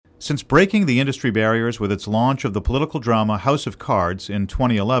Since breaking the industry barriers with its launch of the political drama House of Cards in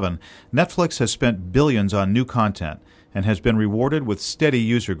 2011, Netflix has spent billions on new content and has been rewarded with steady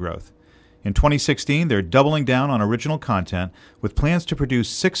user growth. In 2016, they're doubling down on original content with plans to produce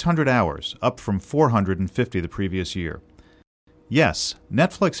 600 hours, up from 450 the previous year. Yes,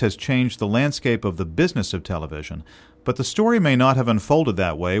 Netflix has changed the landscape of the business of television, but the story may not have unfolded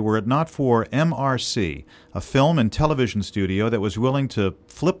that way were it not for MRC, a film and television studio that was willing to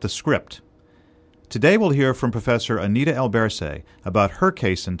flip the script. Today we'll hear from Professor Anita Elberse about her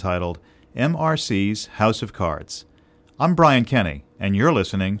case entitled MRC's House of Cards. I'm Brian Kenny, and you're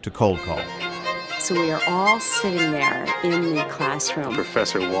listening to Cold Call. So we are all sitting there in the classroom. The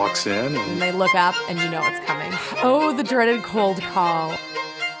professor walks in and they look up and you know it's coming. Oh, the dreaded cold call.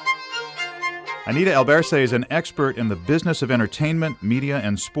 Anita Elberse is an expert in the business of entertainment, media,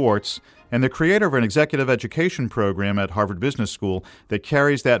 and sports, and the creator of an executive education program at Harvard Business School that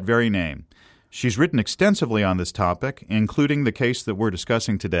carries that very name. She's written extensively on this topic, including the case that we're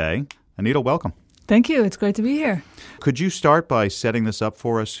discussing today. Anita, welcome. Thank you. It's great to be here. Could you start by setting this up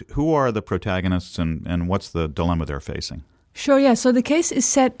for us? Who are the protagonists and what's the dilemma they're facing? Sure, yeah. So the case is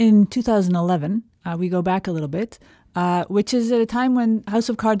set in 2011. We go back a little bit, which is at a time when House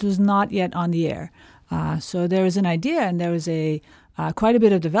of Cards was not yet on the air. So there was an idea and there was quite a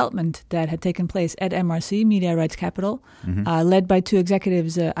bit of development that had taken place at MRC, Media Rights Capital, led by two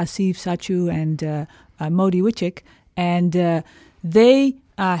executives, Asif Sachu and Modi Wichik. And they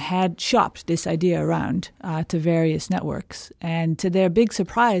had shopped this idea around to various networks. And to their big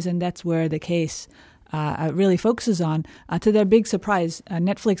surprise, and that's where the case really focuses on, to their big surprise,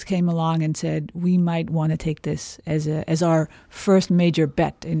 Netflix came along and said, we might want to take this as our first major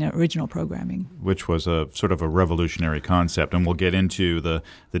bet in original programming. Which was a sort of a revolutionary concept, and we'll get into the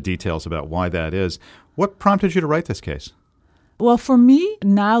details about why that is. What prompted you to write this case? Well, for me,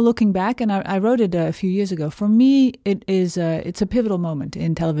 now looking back, and I wrote it a few years ago, for me, it's a pivotal moment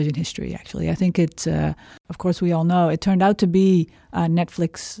in television history, actually. I think it's, of course, we all know, it turned out to be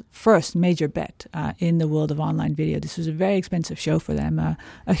Netflix's first major bet in the world of online video. This was a very expensive show for them,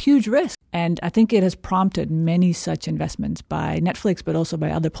 a huge risk. And I think it has prompted many such investments by Netflix, but also by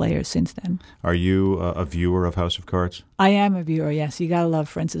other players since then. Are you a viewer of House of Cards? I am a viewer, yes. You gotta love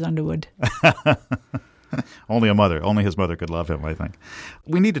Francis Underwood. Only his mother could love him, I think.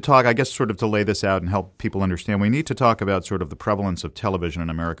 We need to talk, I guess, sort of to lay this out and help people understand, we need to talk about sort of the prevalence of television in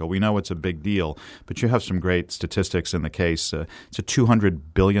America. We know it's a big deal, but you have some great statistics in the case. It's a $200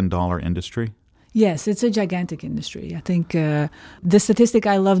 billion industry. Yes, it's a gigantic industry. I think the statistic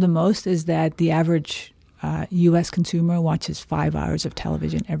I love the most is that the average U.S. consumer watches 5 hours of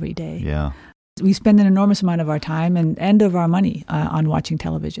television every day. Yeah. We spend an enormous amount of our time and of our money on watching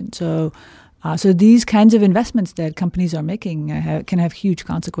television. So these kinds of investments that companies are making can have huge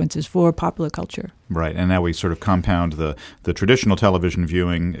consequences for popular culture. Right, and now we sort of compound the traditional television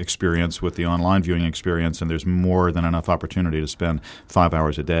viewing experience with the online viewing experience, and there's more than enough opportunity to spend 5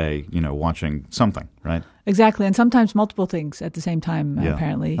 hours a day, watching something, right? Exactly, and sometimes multiple things at the same time,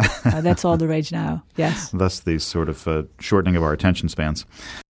 apparently. That's all the rage now, yes. Thus these sort of shortening of our attention spans.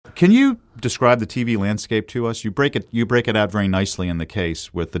 Can you describe the TV landscape to us? You break it out very nicely in the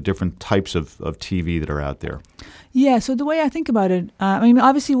case with the different types of TV that are out there. Yeah, so the way I think about it,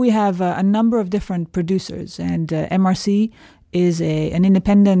 obviously we have a number of different producers, and MRC is an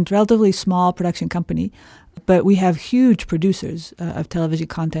independent, relatively small production company, but we have huge producers of television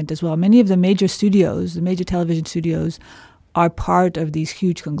content as well. Many of the major television studios, are part of these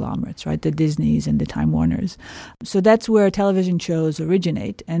huge conglomerates, right? The Disneys and the Time Warners. So that's where television shows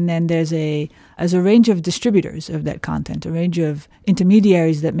originate. And then there's a range of distributors of that content, a range of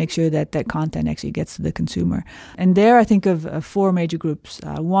intermediaries that make sure that that content actually gets to the consumer. And there I think of four major groups.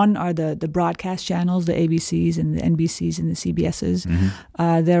 One are the broadcast channels, the ABCs and the NBCs and the CBSs.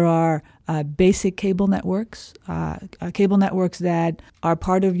 Mm-hmm. There are basic cable networks that are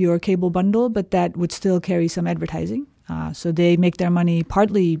part of your cable bundle, but that would still carry some advertising. So they make their money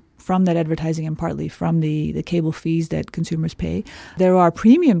partly from that advertising and partly from the cable fees that consumers pay. There are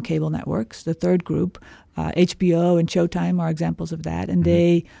premium cable networks, the third group. HBO and Showtime are examples of that. And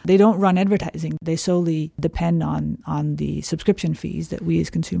they don't run advertising. They solely depend on the subscription fees that we as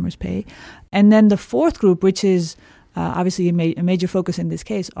consumers pay. And then the fourth group, which is obviously a major focus in this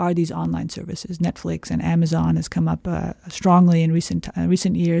case, are these online services. Netflix and Amazon has come up strongly in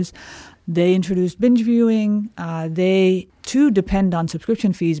recent years. They introduced binge viewing. They, too, depend on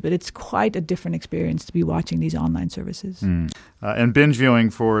subscription fees, but it's quite a different experience to be watching these online services. And binge viewing,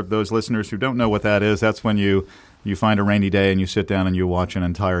 for those listeners who don't know what that is, that's when you find a rainy day and you sit down and you watch an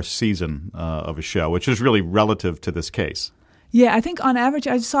entire season of a show, which is really relative to this case. Yeah, I think on average,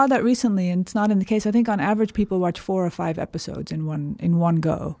 I saw that recently, and it's not in the case. I think on average, people watch 4 or 5 episodes in one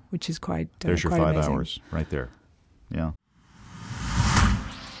go, which is quite. There's your quite 5 amazing. hours right there. Yeah.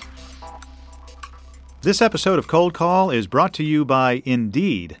 This episode of Cold Call is brought to you by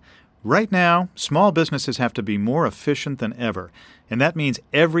Indeed. Right now, small businesses have to be more efficient than ever, and that means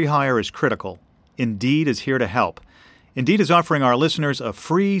every hire is critical. Indeed is here to help. Indeed is offering our listeners a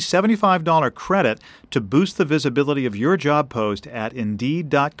free $75 credit to boost the visibility of your job post at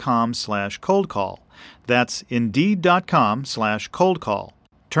Indeed.com/coldcall. That's Indeed.com/coldcall.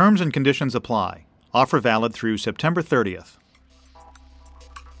 Terms and conditions apply. Offer valid through September 30th.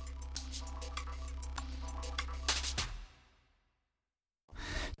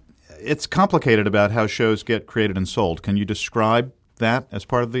 It's complicated about how shows get created and sold. Can you describe that as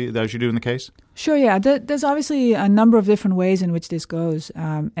part of as you do in the case? Sure, yeah. There's obviously a number of different ways in which this goes,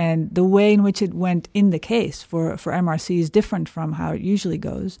 and the way in which it went in the case for MRC is different from how it usually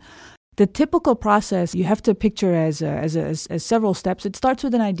goes. The typical process you have to picture as several steps. It starts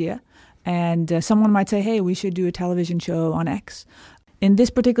with an idea, and someone might say, hey, we should do a television show on X. In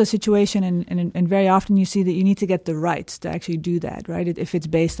this particular situation, and very often you see that you need to get the rights to actually do that, right? If it's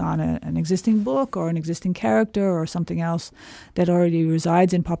based on an existing book or an existing character or something else that already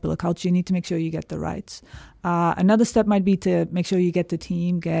resides in popular culture, you need to make sure you get the rights. Another step might be to make sure you get the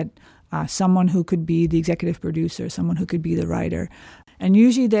team, get someone who could be the executive producer, someone who could be the writer. And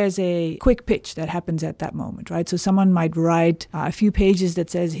usually there's a quick pitch that happens at that moment, right? So someone might write a few pages that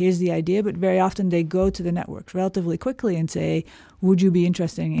says, here's the idea, but very often they go to the networks relatively quickly and say, would you be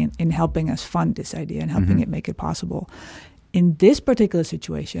interested in helping us fund this idea and helping it make it possible? In this particular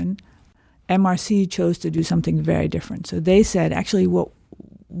situation, MRC chose to do something very different. So they said, actually,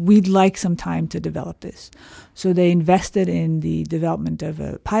 we'd like some time to develop this. So they invested in the development of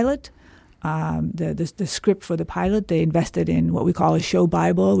a pilot, the script for the pilot. They invested in what we call a show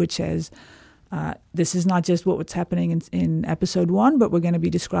Bible, which says this is not just what's happening in episode 1, but we're going to be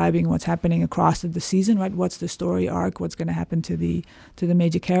describing what's happening across the season, right? What's the story arc? What's going to happen to the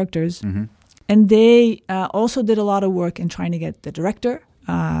major characters? Mm-hmm. And they also did a lot of work in trying to get the director.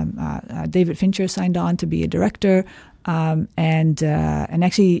 David Fincher signed on to be a director, and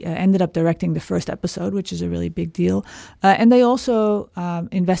actually ended up directing the first episode, which is a really big deal. And they also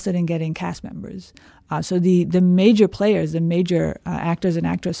invested in getting cast members. So the major players, the major actors and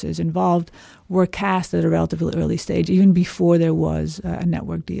actresses involved were cast at a relatively early stage, even before there was a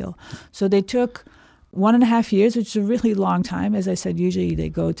network deal. So they took 1.5 years, which is a really long time. As I said, usually they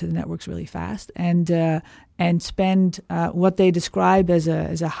go to the networks really fast and spend what they describe as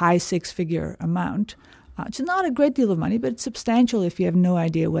a high 6-figure amount. Which is not a great deal of money, but it's substantial if you have no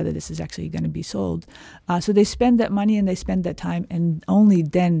idea whether this is actually going to be sold. So they spend that money and they spend that time, and only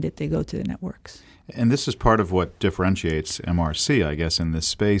then did they go to the networks. And this is part of what differentiates MRC, I guess, in this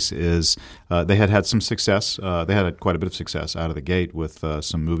space is they had some success. They had quite a bit of success out of the gate with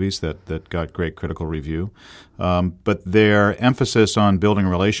some movies that got great critical review. But their emphasis on building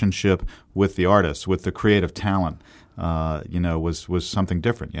a relationship with the artists, with the creative talent, was something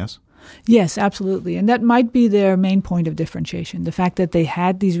different, yes? Yes, absolutely. And that might be their main point of differentiation, the fact that they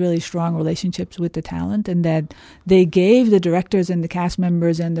had these really strong relationships with the talent and that they gave the directors and the cast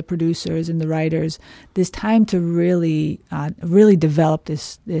members and the producers and the writers this time to really develop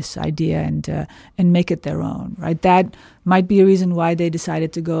this idea and make it their own, right? That might be a reason why they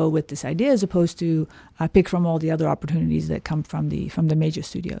decided to go with this idea as opposed to pick from all the other opportunities that come from the major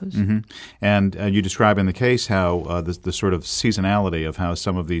studios. Mm-hmm. And you describe in the case how the sort of seasonality of how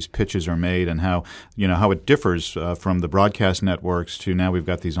some of these pitches are made and how it differs from the broadcast networks to now we've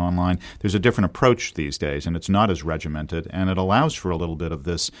got these online. There's a different approach these days, and it's not as regimented, and it allows for a little bit of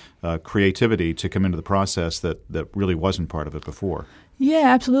this creativity to come into the process that really wasn't part of it before.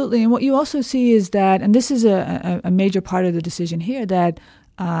 Yeah, absolutely. And what you also see is that, and this is a major part of the decision here, that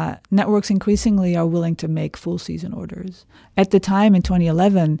networks increasingly are willing to make full season orders. At the time in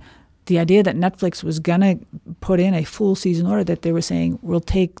 2011, the idea that Netflix was going to put in a full season order, that they were saying, we'll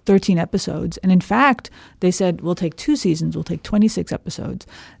take 13 episodes. And in fact, they said, we'll take 2 seasons, we'll take 26 episodes.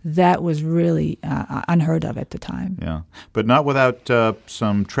 That was really unheard of at the time. Yeah, but not without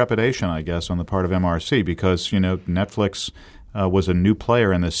some trepidation, I guess, on the part of MRC, because, Netflix was a new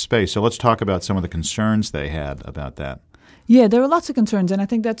player in this space. So let's talk about some of the concerns they had about that. Yeah, there were lots of concerns, and I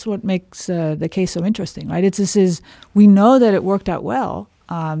think that's what makes the case so interesting, right? We know that it worked out well,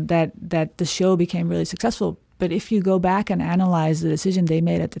 that the show became really successful, but if you go back and analyze the decision they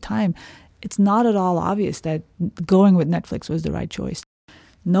made at the time, it's not at all obvious that going with Netflix was the right choice.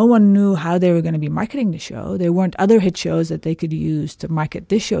 No one knew how they were going to be marketing the show. There weren't other hit shows that they could use to market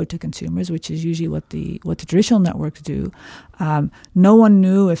this show to consumers, which is usually what the traditional networks do. No one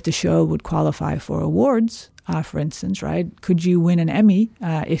knew if the show would qualify for awards, for instance, right? Could you win an Emmy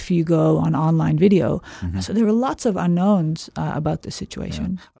if you go on online video? Mm-hmm. So there were lots of unknowns about the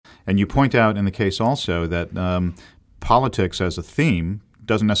situation. Yeah. And you point out in the case also that politics as a theme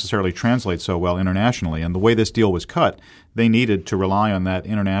doesn't necessarily translate so well internationally. And the way this deal was cut, they needed to rely on that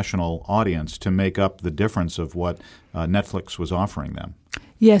international audience to make up the difference of what Netflix was offering them.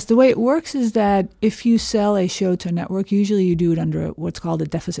 Yes, the way it works is that if you sell a show to a network, usually you do it under what's called a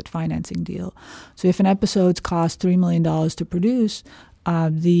deficit financing deal. So if an episode costs $3 million to produce,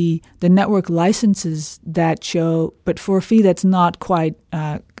 the network licenses that show, but for a fee that's not quite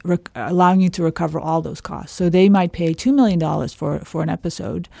allowing you to recover all those costs. So they might pay $2 million for an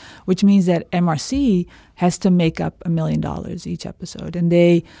episode, which means that MRC has to make up $1 million each episode. And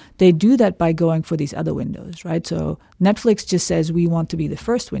they do that by going for these other windows, right? So Netflix just says we want to be the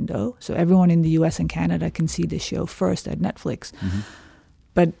first window, so everyone in the US and Canada can see the show first at Netflix. Mm-hmm.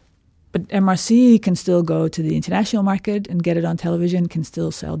 But MRC can still go to the international market and get it on television, can still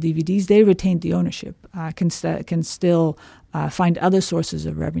sell DVDs. They retain the ownership, can still find other sources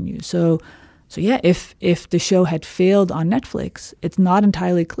of revenue. So yeah, if the show had failed on Netflix, it's not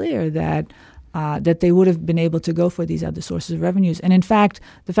entirely clear that they would have been able to go for these other sources of revenues. And in fact,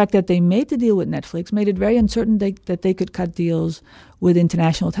 the fact that they made the deal with Netflix made it very uncertain that they could cut deals with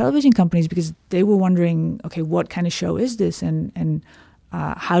international television companies, because they were wondering, okay, what kind of show is this? And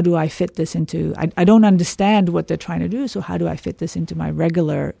how do I fit this into, I don't understand what they're trying to do, so how do I fit this into my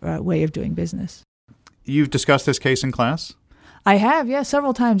regular way of doing business? You've discussed this case in class? I have, yeah,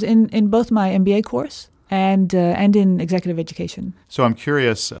 several times in both my MBA course and in executive education. So I'm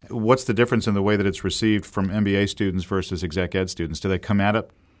curious, what's the difference in the way that it's received from MBA students versus exec ed students? Do they come at it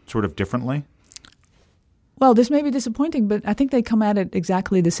sort of differently? Well, this may be disappointing, but I think they come at it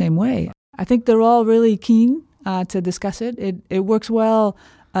exactly the same way. I think they're all really keen to discuss it. It works well.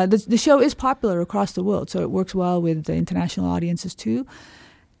 The show is popular across the world, so it works well with the international audiences too.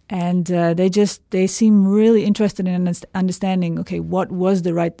 And they seem really interested in understanding, okay, what would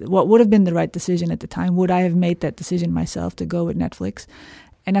have been the right decision at the time? Would I have made that decision myself to go with Netflix?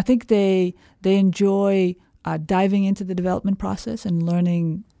 And I think they enjoy diving into the development process and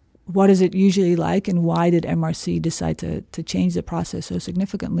learning what is it usually like, and why did MRC decide to change the process so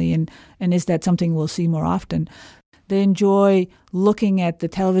significantly, and is that something we'll see more often? They enjoy looking at the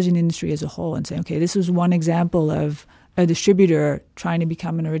television industry as a whole and saying, okay, this was one example of a distributor trying to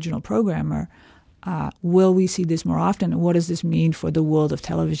become an original programmer. Will we see this more often? And what does this mean for the world of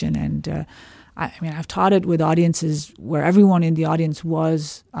television? And I've taught it with audiences where everyone in the audience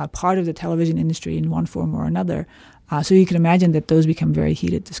was part of the television industry in one form or another. So you can imagine that those become very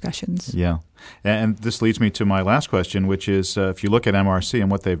heated discussions. Yeah. And this leads me to my last question, which is if you look at MRC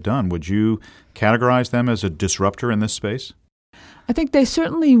and what they've done, would you categorize them as a disruptor in this space? I think they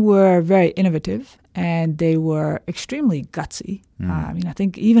certainly were very innovative, and they were extremely gutsy. I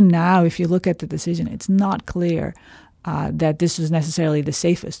think even now, if you look at the decision, it's not clear that this was necessarily the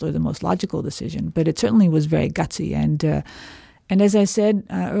safest or the most logical decision, but it certainly was very gutsy. And as I said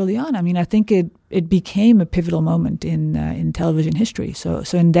early on, I think it became a pivotal moment in television history. So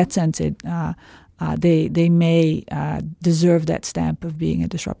in that sense, they may deserve that stamp of being a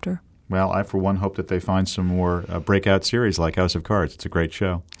disruptor. Well, I, for one, hope that they find some more breakout series like House of Cards. It's a great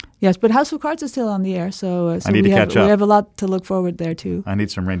show. Yes, but House of Cards is still on the air, so I need to catch up. We have a lot to look forward there, too. I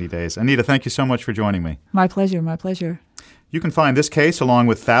need some rainy days. Anita, thank you so much for joining me. My pleasure, my pleasure. You can find this case, along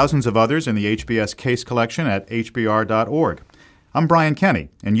with thousands of others, in the HBS case collection at hbr.org. I'm Brian Kenny,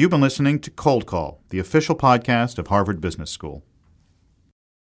 and you've been listening to Cold Call, the official podcast of Harvard Business School.